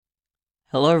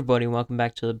Hello, everybody, and welcome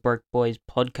back to the Broke Boys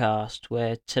podcast,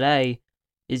 where today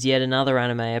is yet another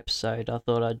anime episode. I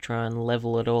thought I'd try and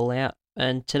level it all out.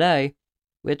 And today,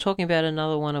 we're talking about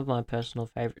another one of my personal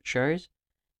favorite shows,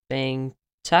 being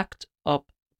Takt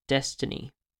Op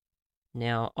Destiny.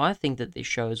 Now, I think that this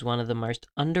show is one of the most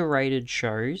underrated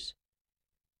shows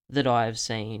that I have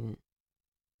seen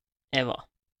ever.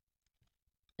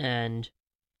 And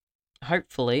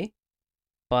hopefully,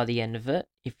 by the end of it,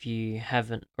 if you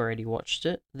haven't already watched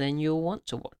it, then you'll want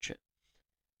to watch it.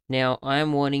 Now, I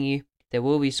am warning you, there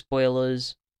will be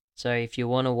spoilers, so if you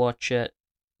want to watch it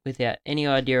without any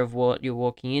idea of what you're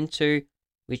walking into,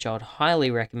 which I would highly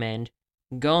recommend,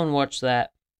 go and watch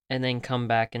that, and then come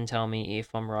back and tell me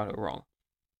if I'm right or wrong.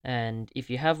 And if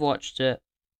you have watched it,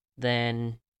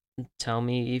 then tell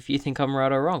me if you think I'm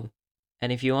right or wrong.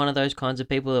 And if you're one of those kinds of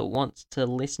people that wants to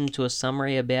listen to a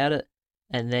summary about it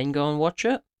and then go and watch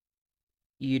it,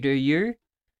 you do you.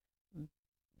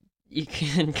 You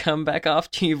can come back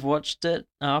after you've watched it,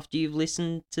 after you've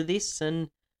listened to this, and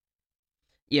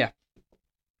yeah,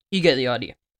 you get the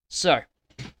idea. So,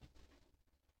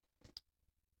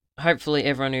 hopefully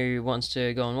everyone who wants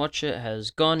to go and watch it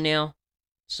has gone now.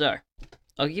 So,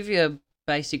 I'll give you a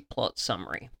basic plot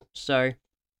summary. So,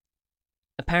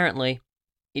 apparently,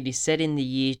 it is set in the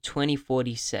year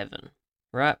 2047,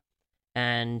 right?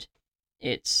 And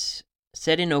it's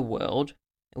set in a world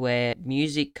where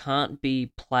music can't be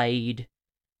played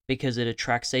because it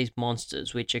attracts these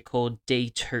monsters, which are called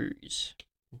D2s.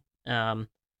 And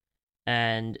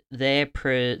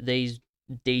these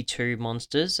D2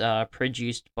 monsters are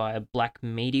produced by a black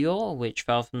meteor, which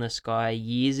fell from the sky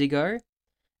years ago,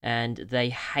 and they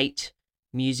hate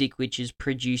music which is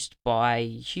produced by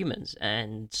humans,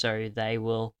 and so they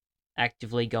will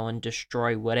actively go and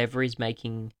destroy whatever is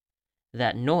making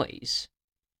that noise.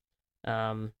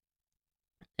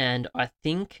 And I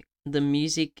think the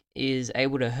music is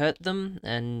able to hurt them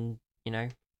and,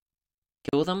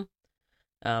 kill them.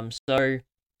 So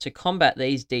to combat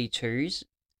these D2s,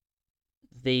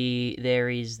 there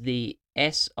is the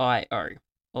SIO,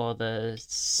 or the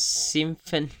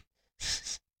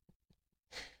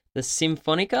the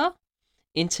Symphonica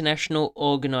International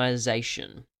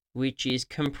Organization, which is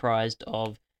comprised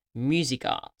of music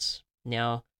arts.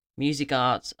 Now, music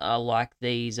arts are like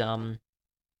these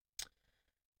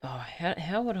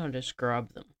how would I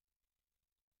describe them?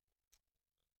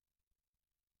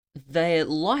 They're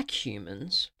like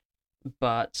humans,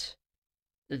 but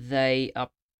they are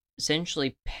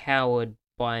essentially powered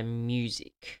by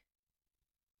music.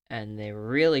 And they're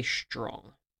really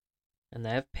strong. And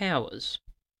they have powers.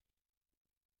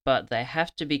 But they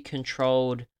have to be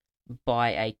controlled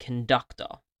by a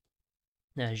conductor,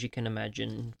 as you can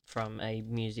imagine from a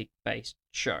music-based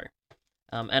show.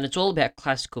 And it's all about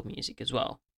classical music as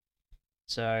well.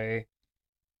 So,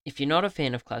 if you're not a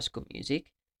fan of classical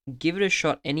music, give it a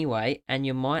shot anyway, and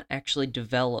you might actually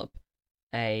develop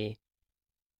a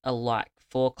like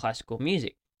for classical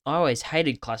music. I always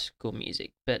hated classical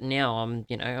music, but now I'm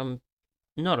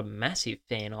not a massive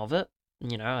fan of it.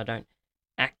 I don't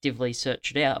actively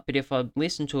search it out, but if I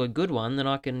listen to a good one, then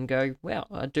I can go, wow,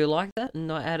 I do like that,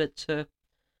 and I add it to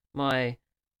my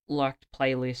liked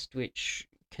playlist, which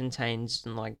contains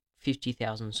like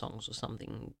 50,000 songs or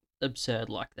something absurd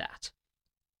like that.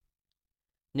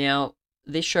 Now,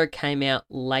 this show came out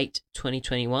late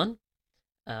 2021.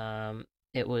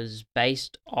 It was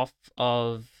based off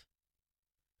of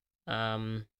a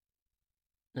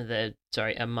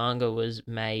manga was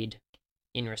made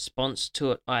in response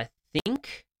to it, I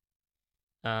think,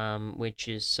 which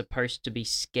is supposed to be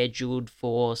scheduled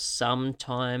for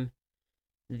sometime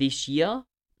this year,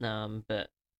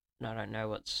 but I don't know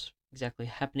what's exactly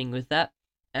happening with that.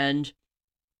 And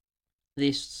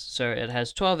so it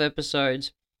has 12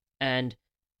 episodes, and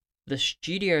the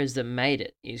studios that made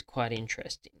it is quite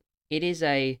interesting. It is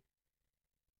a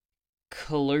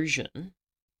collusion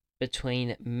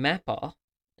between Mappa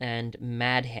and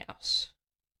Madhouse,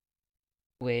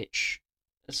 which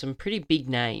are some pretty big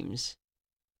names.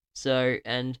 So,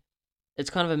 and it's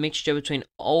kind of a mixture between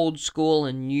old school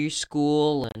and new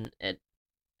school, and it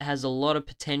has a lot of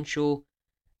potential.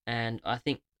 And I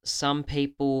think some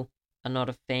people are not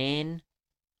a fan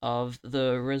of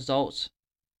the results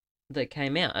that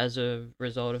came out as a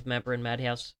result of Mappa and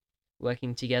Madhouse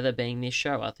working together being this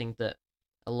show. I think that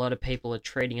a lot of people are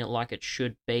treating it like it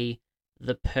should be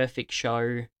the perfect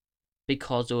show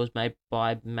because it was made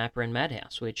by Mappa and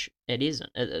Madhouse, which it isn't.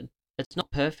 It's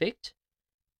not perfect,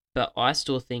 but I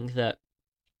still think that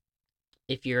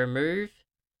if you remove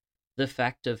the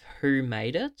fact of who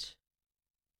made it,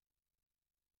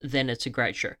 then it's a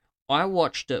great show. I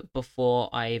watched it before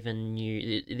I even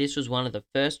knew. This was one of the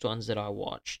first ones that I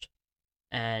watched,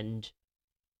 and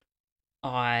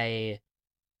I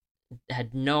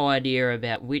had no idea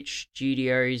about which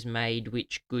studios made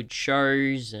which good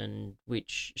shows and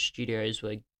which studios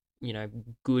were,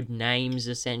 good names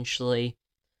essentially.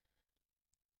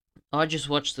 I just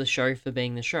watched the show for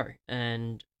being the show,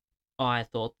 and I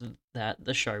thought that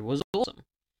the show was awesome.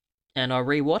 And I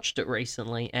rewatched it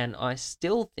recently, and I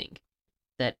still think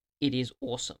that it is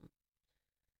awesome.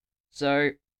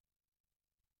 So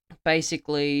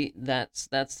basically, that's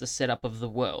the setup of the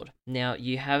world. Now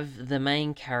you have the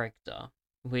main character,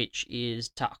 which is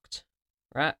Takt,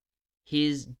 right?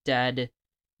 His dad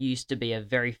used to be a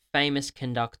very famous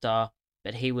conductor,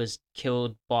 but he was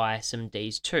killed by some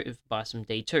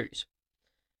D2s.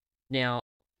 Now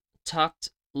Tucked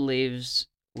lives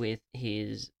with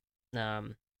his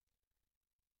um,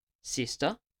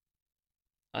 sister.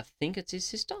 I think it's his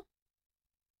sister.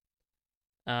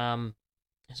 Um,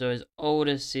 so his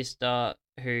older sister,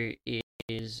 who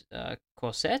is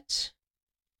Cosette,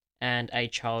 and a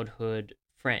childhood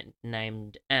friend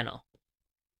named Anna.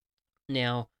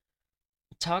 Now,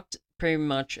 Tucked pretty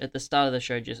much at the start of the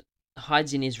show just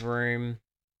hides in his room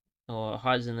or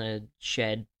hides in the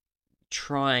shed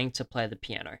trying to play the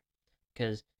piano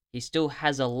because he still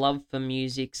has a love for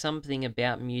music. Something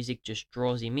about music just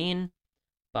draws him in,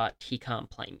 but he can't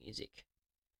play music.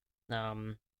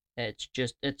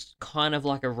 It's kind of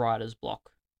like a writer's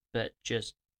block, but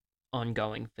just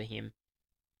ongoing for him.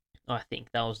 I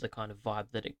think that was the kind of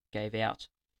vibe that it gave out.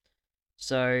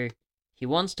 So he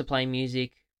wants to play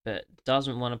music, but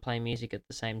doesn't want to play music at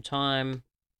the same time,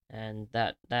 and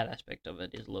that aspect of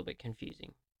it is a little bit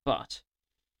confusing. But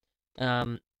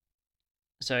um,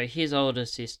 so his older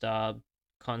sister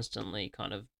constantly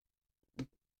kind of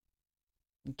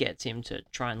gets him to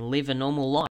try and live a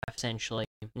normal life, essentially,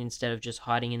 instead of just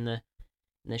hiding in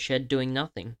the shed doing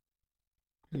nothing.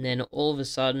 And then all of a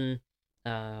sudden,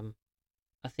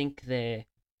 I think they're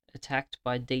attacked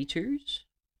by D2s,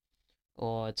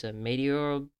 or it's a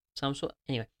meteor of some sort.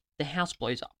 Anyway, the house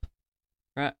blows up,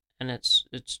 right? And it's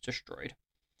destroyed.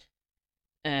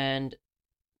 And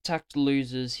Tuck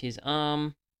loses his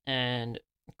arm, and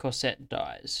Cosette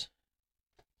dies.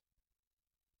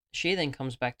 She then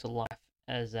comes back to life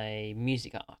as a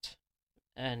music art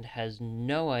and has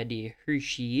no idea who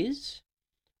she is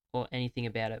or anything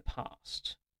about her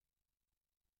past.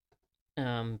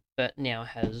 But now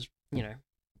has,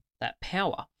 that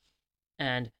power.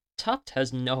 And Tucked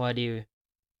has no idea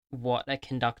what a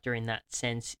conductor in that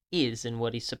sense is and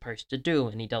what he's supposed to do,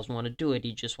 and he doesn't want to do it.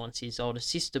 He just wants his older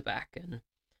sister back, and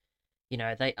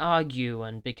they argue,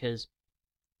 and because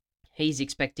he's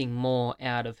expecting more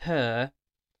out of her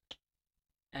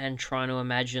and trying to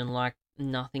imagine like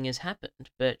nothing has happened,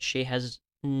 but she has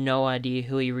no idea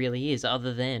who he really is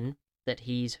other than that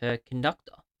he's her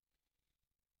conductor.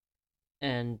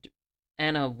 And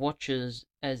Anna watches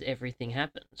as everything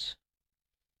happens.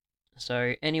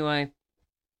 So anyway,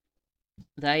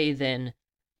 they then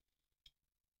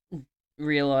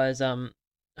realize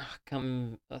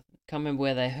can't remember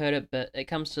where they heard it, but it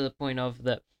comes to the point of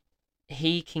that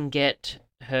he can get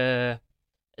her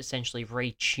essentially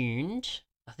retuned.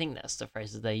 I think that's the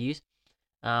phrase that they use.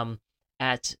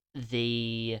 At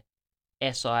the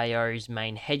SIO's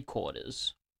main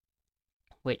headquarters,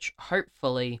 which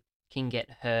hopefully can get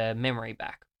her memory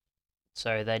back.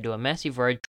 So they do a massive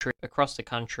road trip across the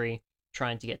country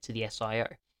trying to get to the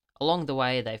SIO. Along the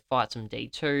way, they fight some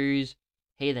D2s.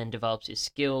 He then develops his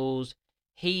skills.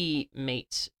 He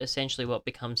meets essentially what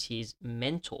becomes his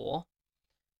mentor,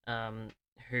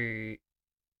 who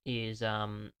is,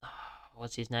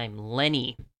 what's his name?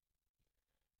 Lenny.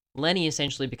 Lenny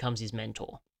essentially becomes his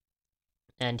mentor.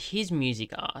 And his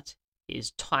music art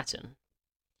is Titan.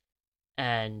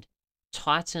 And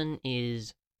Titan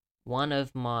is one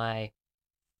of my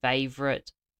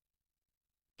favorite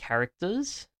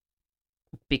characters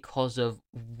because of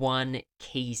one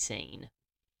key scene,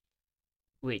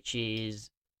 which is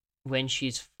when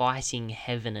she's fighting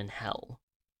heaven and hell.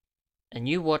 And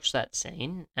you watch that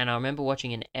scene, and I remember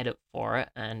watching an edit for it,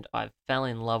 and I fell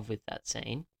in love with that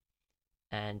scene.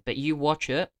 But you watch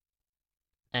it,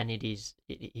 and it is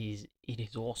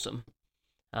awesome.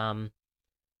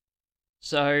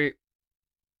 So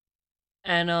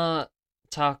Anna,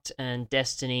 Tucked, and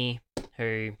Destiny,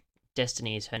 who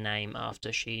Destiny is her name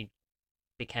after she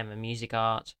became a music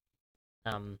art.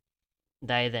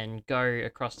 They then go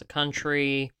across the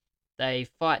country. They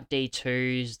fight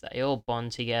D2s. They all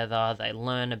bond together. They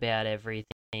learn about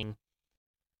everything.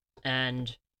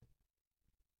 And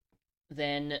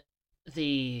then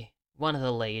one of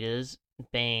the leaders,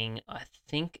 being, I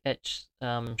think it's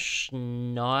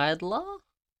Schneidler.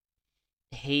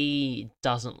 He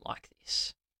doesn't like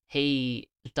this. He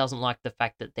doesn't like the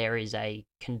fact that there is a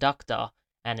conductor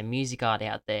and a music art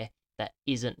out there that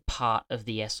isn't part of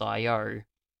the SIO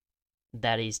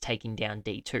that is taking down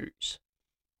D2s.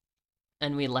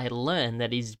 And we later learn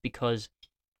that is because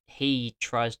he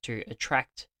tries to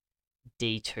attract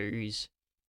D2s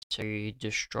to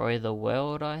destroy the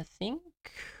world, I think.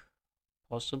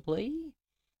 Possibly.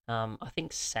 I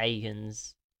think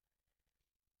Sagan's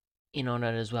in on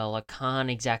it as well. I can't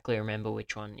exactly remember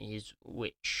which one is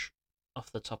which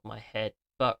off the top of my head.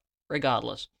 But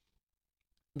regardless,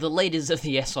 the leaders of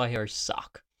the SIO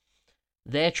suck.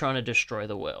 They're trying to destroy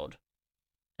the world.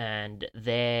 And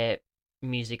their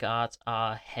music arts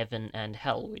are Heaven and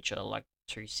Hell, which are like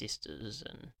two sisters,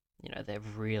 and they're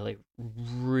really,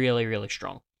 really, really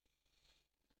strong.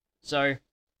 So,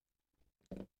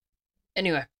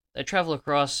 anyway, they travel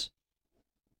across.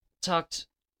 Takt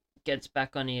gets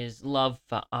back on his love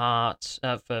for art,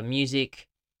 for music.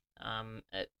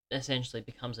 It essentially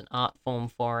becomes an art form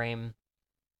for him,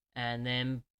 and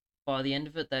then by the end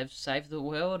of it, they've saved the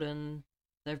world and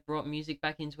they've brought music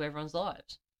back into everyone's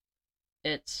lives.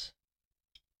 It's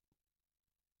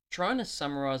trying to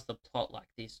summarize the plot like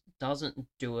this doesn't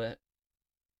do it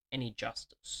any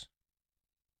justice,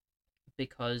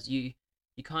 because you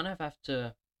kind of have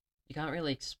to, you can't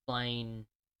really explain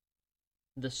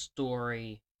the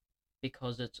story,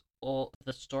 because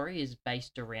the story is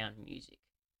based around music.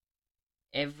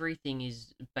 Everything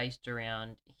is based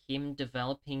around him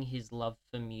developing his love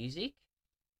for music,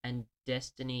 and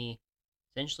Destiny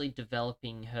essentially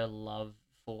developing her love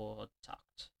for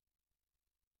Takt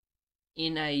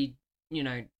in a,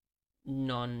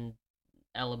 non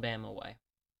Alabama way.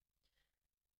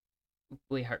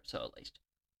 We hope so, at least.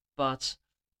 But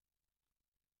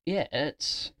yeah,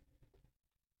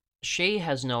 she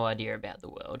has no idea about the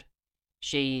world.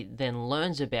 She then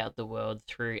learns about the world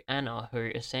through Anna,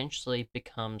 who essentially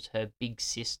becomes her big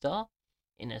sister,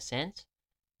 in a sense.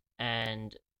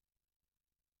 And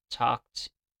Takt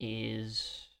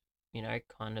is,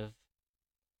 kind of,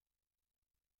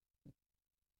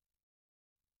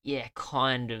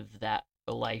 kind of that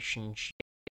relationship,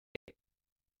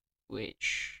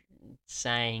 which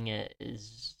saying it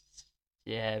is,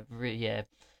 yeah,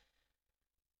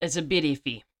 it's a bit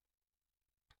iffy.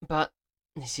 But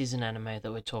this is an anime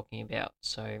that we're talking about,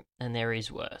 so, and there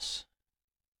is worse.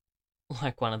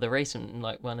 Like one of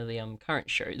the current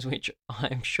shows, which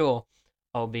I'm sure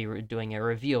I'll be doing a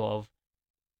review of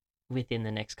within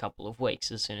the next couple of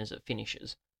weeks as soon as it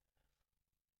finishes.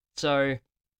 So,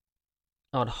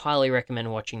 I would highly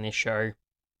recommend watching this show.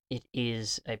 It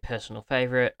is a personal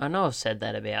favorite. I know I've said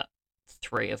that about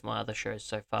 3 of my other shows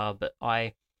so far, but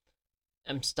I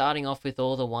am starting off with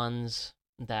all the ones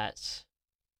that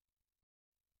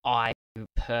I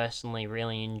personally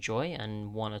really enjoy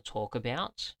and want to talk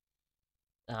about.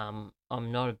 I'm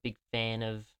not a big fan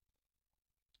of.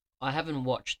 I haven't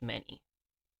watched many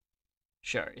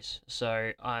shows,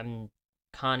 so I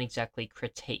can't exactly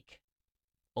critique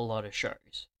a lot of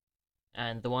shows.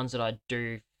 And the ones that I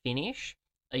do finish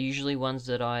are usually ones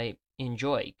that I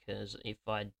enjoy, because if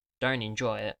I don't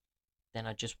enjoy it, then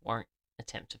I just won't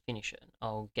attempt to finish it.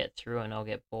 I'll get through and I'll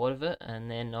get bored of it,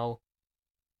 and then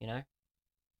you know,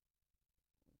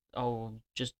 I'll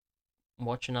just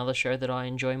watch another show that I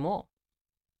enjoy more.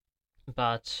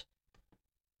 But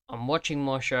I'm watching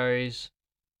more shows.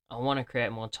 I want to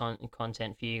create more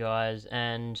content for you guys,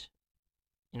 and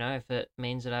if it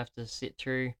means that I have to sit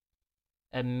through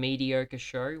a mediocre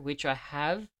show, which I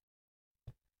have,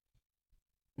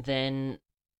 then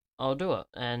I'll do it.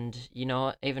 And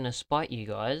even to spite you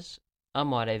guys, I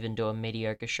might even do a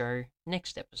mediocre show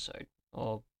next episode,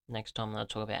 or next time that I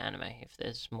talk about anime, if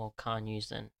there's more car news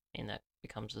then, and that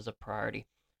becomes as a priority.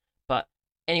 But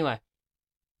anyway,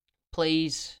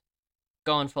 please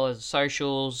go and follow the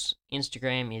socials.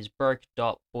 Instagram is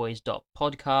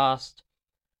broke.boys.podcast.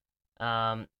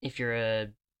 If you're a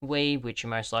weeb, which you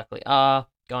most likely are,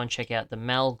 go and check out the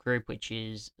Mel group, which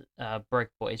is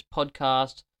Broke Boys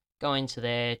Podcast. Go into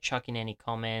there, chuck in any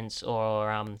comments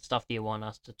or stuff that you want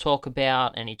us to talk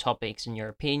about, any topics and your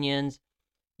opinions.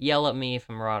 Yell at me if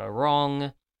I'm right or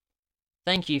wrong.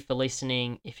 Thank you for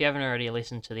listening. If you haven't already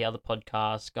listened to the other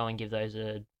podcasts, go and give those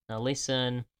a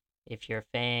listen. If you're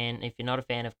not a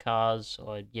fan of cars,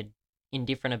 or you're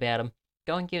indifferent about them,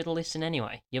 go and give it a listen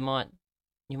anyway. You might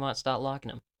start liking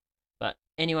them. But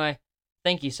anyway,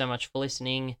 thank you so much for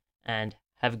listening, and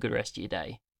have a good rest of your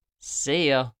day. See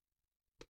ya!